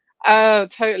one. Oh,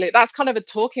 totally. That's kind of a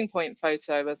talking point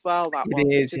photo as well, that one,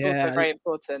 which is also very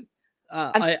important.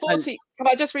 And sporty, can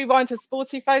I just rewind to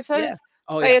sporty photos? Yeah.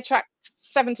 They attract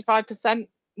 75%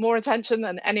 more attention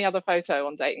than any other photo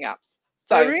on dating apps.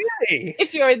 So really?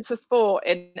 If you're into sport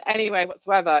in any way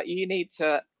whatsoever, you need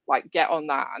to get on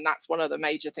that. And that's one of the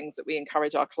major things that we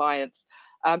encourage our clients.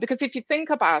 Because if you think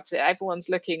about it, everyone's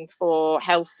looking for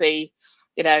healthy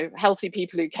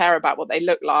people who care about what they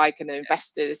look like and are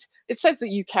invested. It says that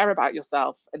you care about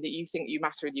yourself and that you think you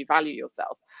matter and you value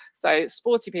yourself. So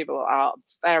sporty people are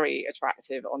very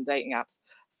attractive on dating apps.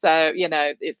 So,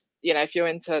 it's, if you're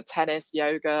into tennis,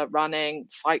 yoga, running,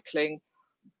 cycling,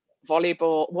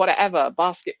 volleyball, whatever,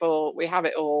 basketball, we have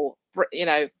it all.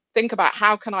 Think about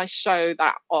how can I show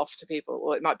that off to people?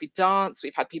 Or it might be dance.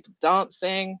 We've had people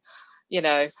dancing,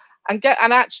 and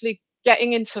actually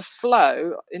getting into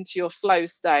your flow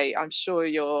state. I'm sure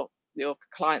your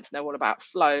clients know all about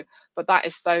flow, but that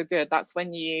is so good. That's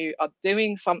when you are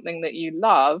doing something that you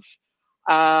love,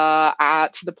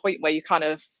 to the point where you kind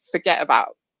of forget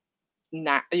about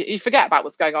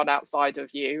what's going on outside of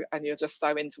you, and you're just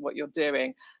so into what you're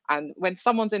doing. And when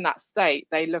someone's in that state,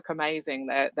 they look amazing.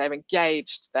 They're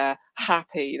engaged, they're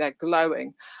happy, they're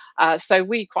glowing. So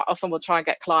we quite often will try and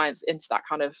get clients into that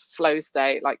kind of flow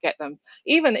state, get them,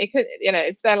 even it could,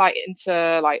 if they're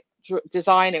into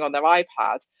designing on their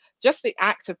iPad, just the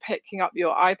act of picking up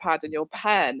your iPad and your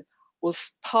pen will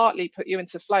partly put you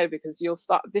into flow, because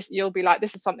you'll be like,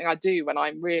 this is something I do when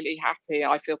I'm really happy,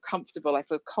 I feel comfortable, I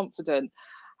feel confident.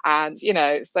 And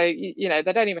so they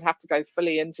don't even have to go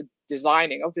fully into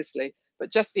designing, obviously,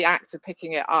 but just the act of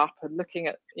picking it up and looking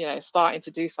at, starting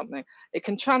to do something, it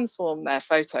can transform their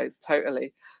photos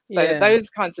totally. So Yeah.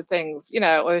 those kinds of things,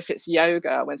 or if it's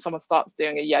yoga, when someone starts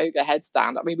doing a yoga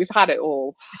headstand, I mean, we've had it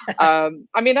all. I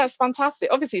mean, that's fantastic.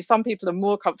 Obviously, some people are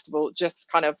more comfortable just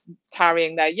kind of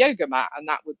carrying their yoga mat, and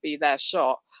that would be their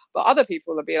shot. But other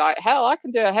people will be like, hell, I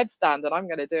can do a headstand and I'm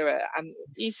going to do it. And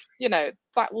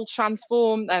that will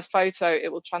transform their photo.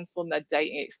 It will transform their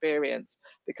dating experience,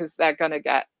 because they're going to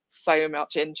get so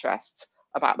much interest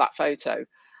about that photo.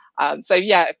 So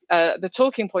yeah, the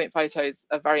talking point photos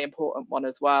are a very important one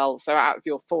as well. So out of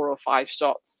your 4 or 5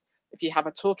 shots, if you have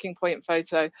a talking point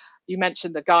photo, you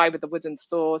mentioned the guy with the wooden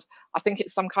sword. I think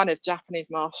it's some kind of Japanese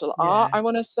martial art, I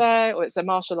want to say, or it's a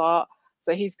martial art.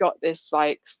 So he's got this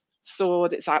like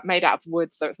sword, it's made out of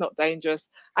wood, so it's not dangerous,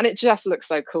 and it just looks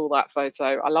so cool, that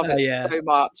photo. I love it so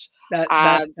much. That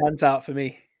And stands out for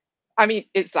me. I mean,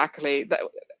 exactly.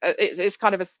 It's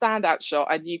kind of a standout shot,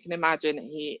 and you can imagine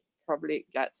he probably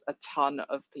gets a ton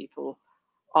of people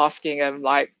asking him,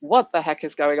 like, what the heck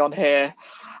is going on here?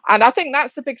 And I think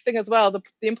that's the big thing as well. The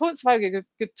importance of having a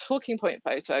good talking point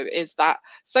photo is that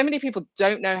so many people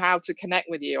don't know how to connect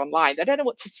with you online. They don't know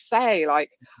what to say.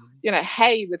 Like,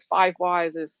 hey with 5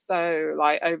 Ys is so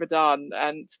like overdone.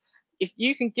 And if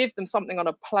you can give them something on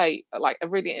a plate, like a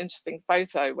really interesting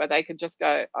photo where they can just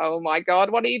go, oh my God,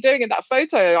 what are you doing in that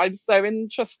photo? I'm so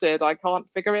interested, I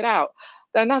can't figure it out.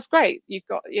 Then that's great. You've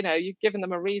given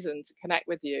them a reason to connect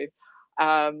with you.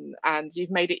 And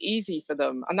you've made it easy for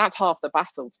them. And that's half the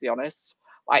battle, to be honest.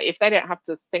 Like, if they don't have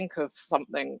to think of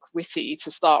something witty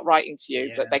to start writing to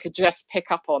you, but they could just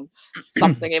pick up on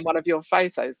something in one of your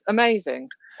photos, amazing.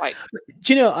 Like,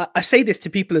 do you know, I say this to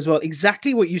people as well,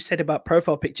 exactly what you said about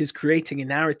profile pictures creating a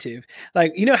narrative.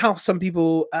 Like, you know how some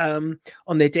people on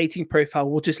their dating profile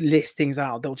will just list things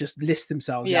out, they'll just list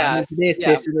themselves. Yes, this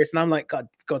and this, and I'm like,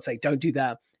 God's sake, don't do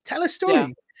that. Tell a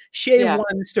story. Share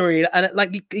one story, and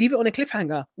like leave it on a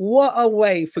cliffhanger. What a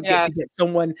way to get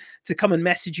someone to come and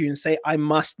message you and say, I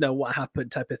must know what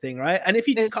happened, type of thing, right? And if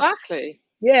you exactly.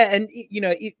 Yeah, and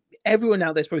everyone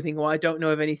out there's probably thinking, well, I don't know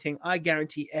of anything. I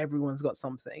guarantee everyone's got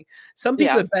something. Some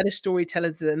people are better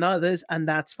storytellers than others, and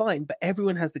that's fine. But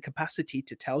everyone has the capacity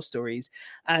to tell stories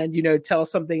and, tell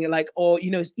something like, or,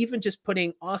 even just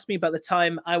ask me about the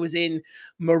time I was in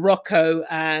Morocco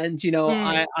and,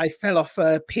 I fell off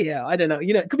a pier. I don't know.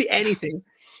 It could be anything.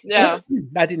 That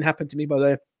didn't happen to me, by the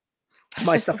way.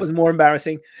 My stuff was more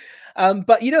embarrassing.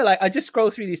 But I just scroll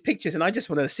through these pictures and I just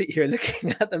want to sit here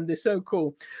looking at them. They're so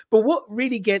cool. But what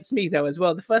really gets me though as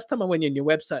well, the first time I went on your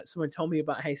website, someone told me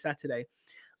about Hey Saturday.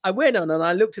 I went on and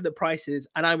I looked at the prices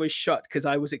and I was shocked because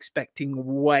I was expecting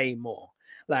way more,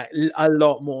 like a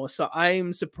lot more. So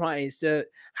I'm surprised at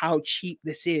how cheap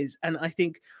this is. And I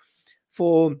think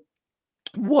for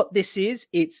what this is,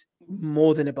 it's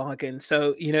more than a bargain.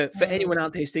 So, for anyone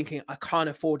out there who's thinking, I can't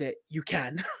afford it, you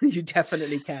can. You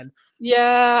definitely can.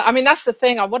 Yeah, I mean, that's the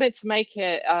thing. I wanted to make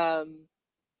it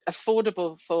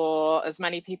affordable for as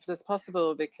many people as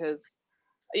possible, because,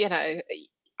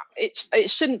 it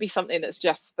shouldn't be something that's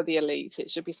just for the elite. It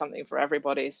should be something for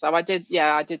everybody. So I did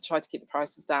try to keep the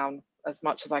prices down as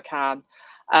much as I can,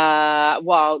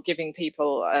 while giving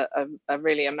people a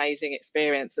really amazing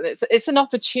experience. And it's an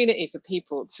opportunity for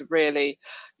people to really,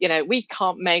 we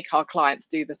can't make our clients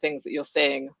do the things that you're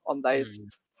seeing on those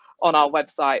on our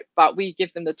website, but we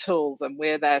give them the tools and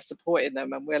we're there supporting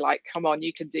them, and we're like, come on,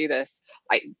 you can do this.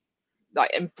 Like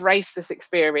embrace this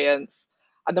experience.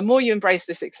 And the more you embrace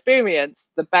this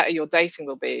experience, the better your dating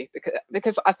will be,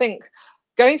 because I think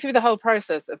going through the whole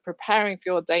process of preparing for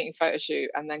your dating photo shoot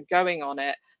and then going on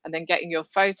it and then getting your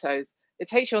photos, it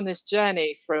takes you on this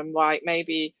journey from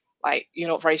maybe you're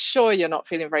not very sure, you're not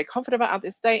feeling very confident about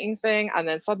this dating thing, and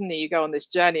then suddenly you go on this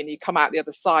journey and you come out the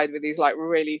other side with these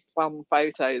really fun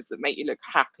photos that make you look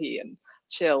happy and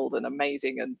chilled and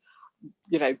amazing and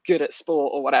good at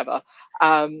sport or whatever.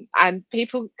 And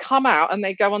people come out and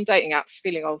they go on dating apps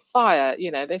feeling on fire.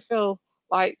 They feel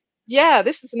like,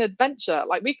 this is an adventure.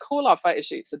 Like, we call our photo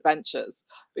shoots adventures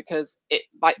because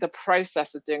the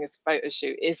process of doing a photo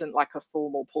shoot isn't like a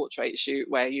formal portrait shoot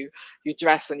where you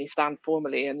dress and you stand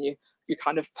formally and you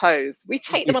kind of pose. We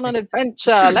take them on an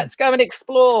adventure. Let's go and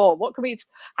explore.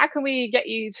 How can we get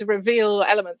you to reveal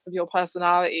elements of your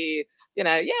personality?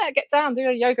 Get down, do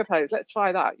a yoga pose. Let's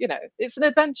try that. It's an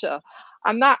adventure.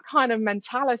 And that kind of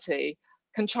mentality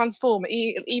can transform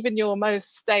even your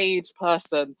most staid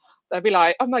person. They'll be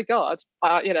like, oh my God,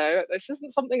 this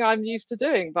isn't something I'm used to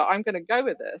doing, but I'm going to go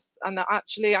with this. And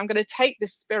actually, I'm going to take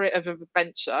this spirit of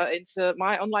adventure into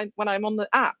my online when I'm on the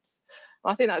apps.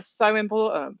 And I think that's so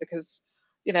important because,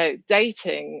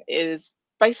 dating is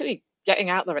basically getting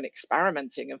out there and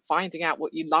experimenting and finding out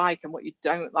what you like and what you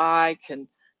don't like. And,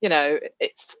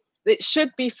 it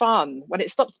should be fun. When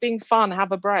it stops being fun,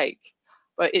 have a break.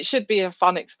 But it should be a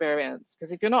fun experience,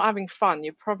 because if you're not having fun,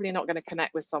 you're probably not going to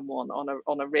connect with someone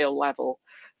on a real level.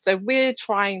 So we're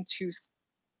trying to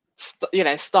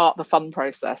start the fun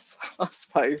process, I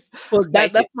suppose. Well,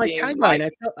 that's my tagline.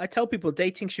 I tell people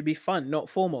dating should be fun, not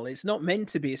formal. It's not meant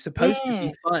to be. It's supposed to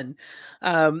be fun.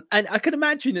 And I can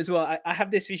imagine as well, I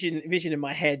have this vision in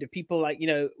my head of people like,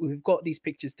 who've got these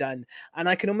pictures done, and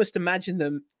I can almost imagine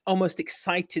them almost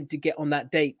excited to get on that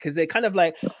date, because they're kind of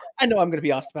like, I know I'm going to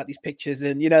be asked about these pictures,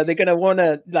 and they're going to want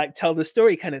to like tell the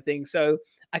story kind of thing. So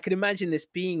I could imagine this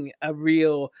being a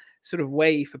real sort of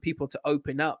way for people to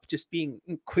open up, just being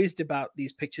quizzed about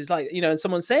these pictures, like, and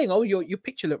someone saying, oh, your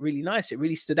picture looked really nice, it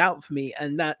really stood out for me,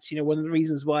 and that's one of the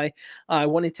reasons why I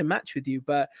wanted to match with you.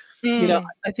 But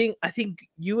I think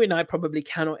you and I probably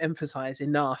cannot emphasize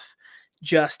enough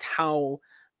just how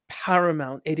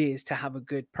paramount it is to have a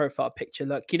good profile picture.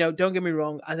 Look, don't get me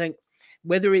wrong, I think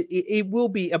whether it will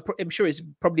be, I'm sure it's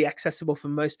probably accessible for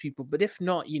most people, but if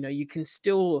not, you can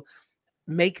still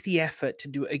make the effort to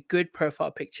do a good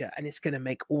profile picture, and it's going to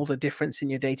make all the difference in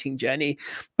your dating journey.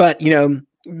 But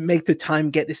make the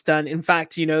time, get this done. In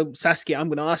fact, Saskia, I'm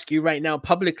going to ask you right now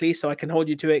publicly, so I can hold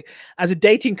you to it. As a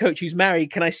dating coach who's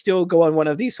married, can I still go on one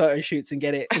of these photo shoots and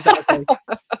get it? Is that okay?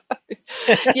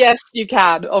 Yes, you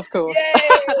can, of course.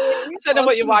 I don't know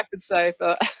what your wife would say,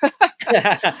 but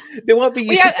there won't be.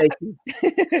 We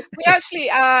actually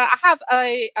have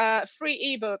a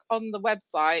free ebook on the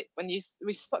website.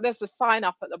 There's a sign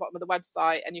up at the bottom of the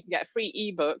website, and you can get a free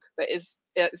ebook that is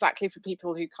exactly for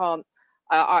people who can't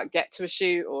get to a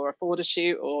shoot or afford a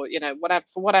shoot, or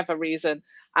for whatever reason,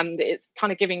 and it's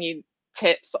kind of giving you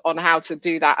tips on how to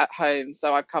do that at home.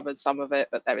 So I've covered some of it,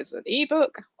 but there is an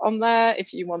ebook on there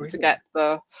if you want to get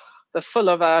the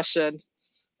fuller version,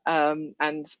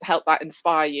 and help that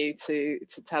inspire you to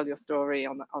tell your story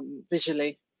on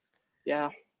visually. Yeah.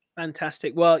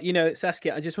 Fantastic. Well,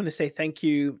 Saskia, I just want to say thank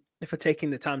you for taking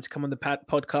the time to come on the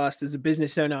podcast. As a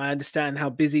business owner, I understand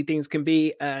how busy things can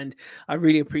be, and I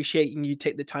really appreciate you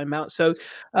take the time out. So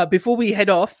before we head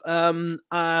off,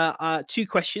 2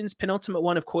 questions. Penultimate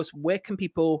one, of course, where can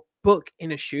people book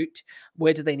in a shoot?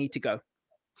 Where do they need to go?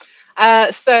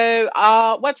 So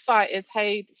our website is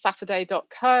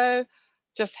heysaturday.co.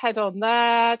 Just head on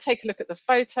there, take a look at the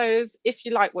photos. If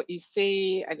you like what you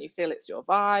see and you feel it's your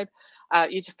vibe,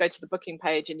 you just go to the booking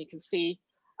page and you can see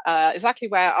exactly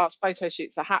where our photo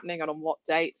shoots are happening and on what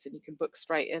dates, and you can book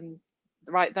straight in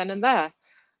right then and there.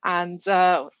 And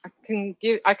I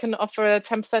can offer a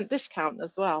 10% discount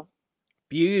as well.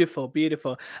 Beautiful,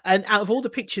 beautiful. And out of all the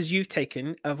pictures you've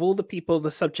taken, of all the people,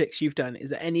 the subjects you've done, is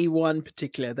there any one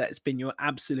particular that's been your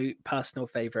absolute personal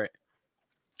favorite?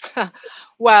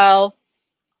 Well,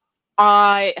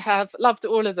 I have loved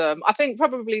all of them. I think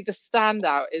probably the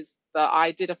standout is that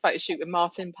I did a photo shoot with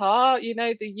Martin Parr,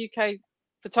 the UK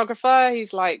photographer.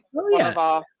 He's like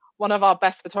one of our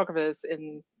best photographers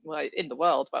in the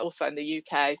world, but also in the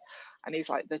UK. And he's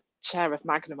like the chair of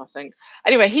Magnum, I think.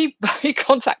 Anyway, he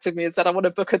contacted me and said, I want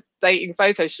to book a dating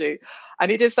photo shoot.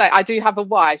 And he did say, I do have a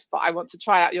wife, but I want to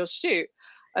try out your shoot.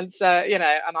 And so, and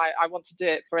I want to do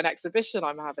it for an exhibition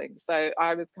I'm having. So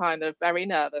I was kind of very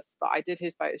nervous, but I did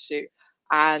his photo shoot.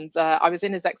 And I was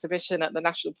in his exhibition at the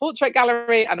National Portrait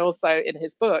Gallery and also in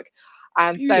his book.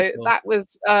 And Beautiful. So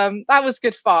that was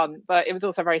good fun, but it was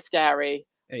also very scary.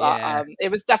 But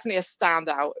it was definitely a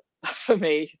standout for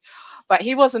me. But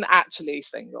he wasn't actually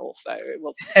single, so it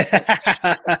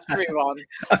wasn't true on.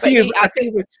 I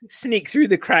think we'll sneak through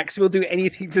the cracks. We'll do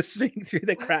anything to sneak through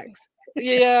the cracks.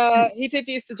 Yeah, he did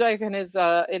used to joke in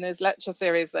his lecture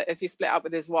series that if he split up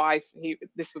with his wife,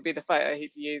 this would be the photo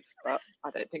he'd use, but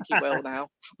I don't think he will now.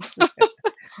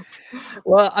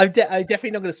 Well, I'm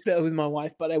definitely not going to split up with my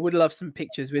wife, but I would love some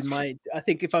pictures with I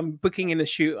think if I'm booking in a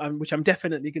shoot, which I'm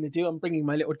definitely going to do, I'm bringing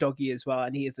my little doggy as well,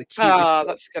 and he is the cutest. Oh,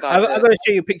 that's a good idea. I've got to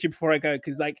show you a picture before I go,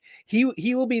 because like he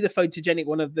will be the photogenic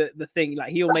one of the thing.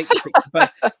 Like he'll make the picture,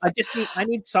 but I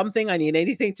need something. I need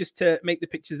anything just to make the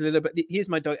pictures a little bit. Here's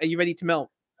my dog. Are you ready to melt?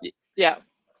 Yeah.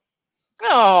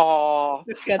 Oh,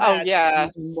 yeah.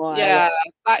 Smile. Yeah.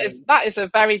 That is a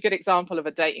very good example of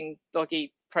a dating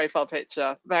doggy profile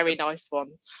picture. Very nice one.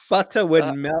 Butter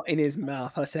would melt in his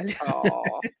mouth, I tell you. Oh,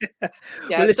 Well,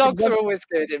 yeah, listen, dogs are always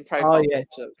good in profile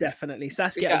pictures. definitely. We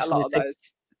Saskia, I get a just lot want of to say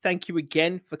those. thank you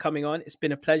again for coming on. It's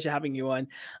been a pleasure having you on.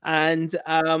 And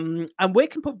where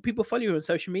can people follow you on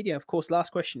social media? Of course,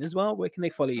 last question as well. Where can they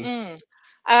follow you?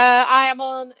 I am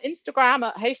on Instagram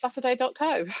at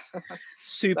heysaturday.co.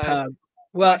 Superb. So,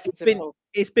 Well, nice and simple.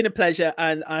 it's been a pleasure,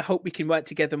 and I hope we can work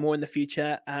together more in the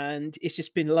future. And it's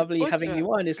just been lovely having you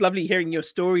on. It's lovely hearing your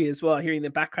story as well, hearing the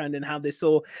background and how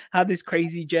this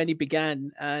crazy journey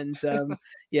began. And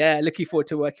yeah, looking forward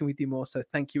to working with you more. So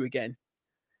thank you again.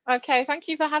 Okay, thank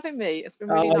you for having me. It's been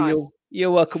really nice.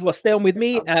 You're welcome. Well, stay on with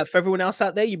me. For everyone else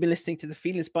out there, you've been listening to the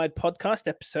Feel Inspired podcast,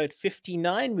 episode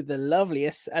 59, with the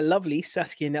lovely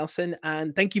Saskia Nelson.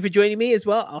 And thank you for joining me as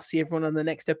well. I'll see everyone on the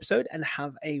next episode, and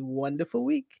have a wonderful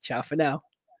week. Ciao for now.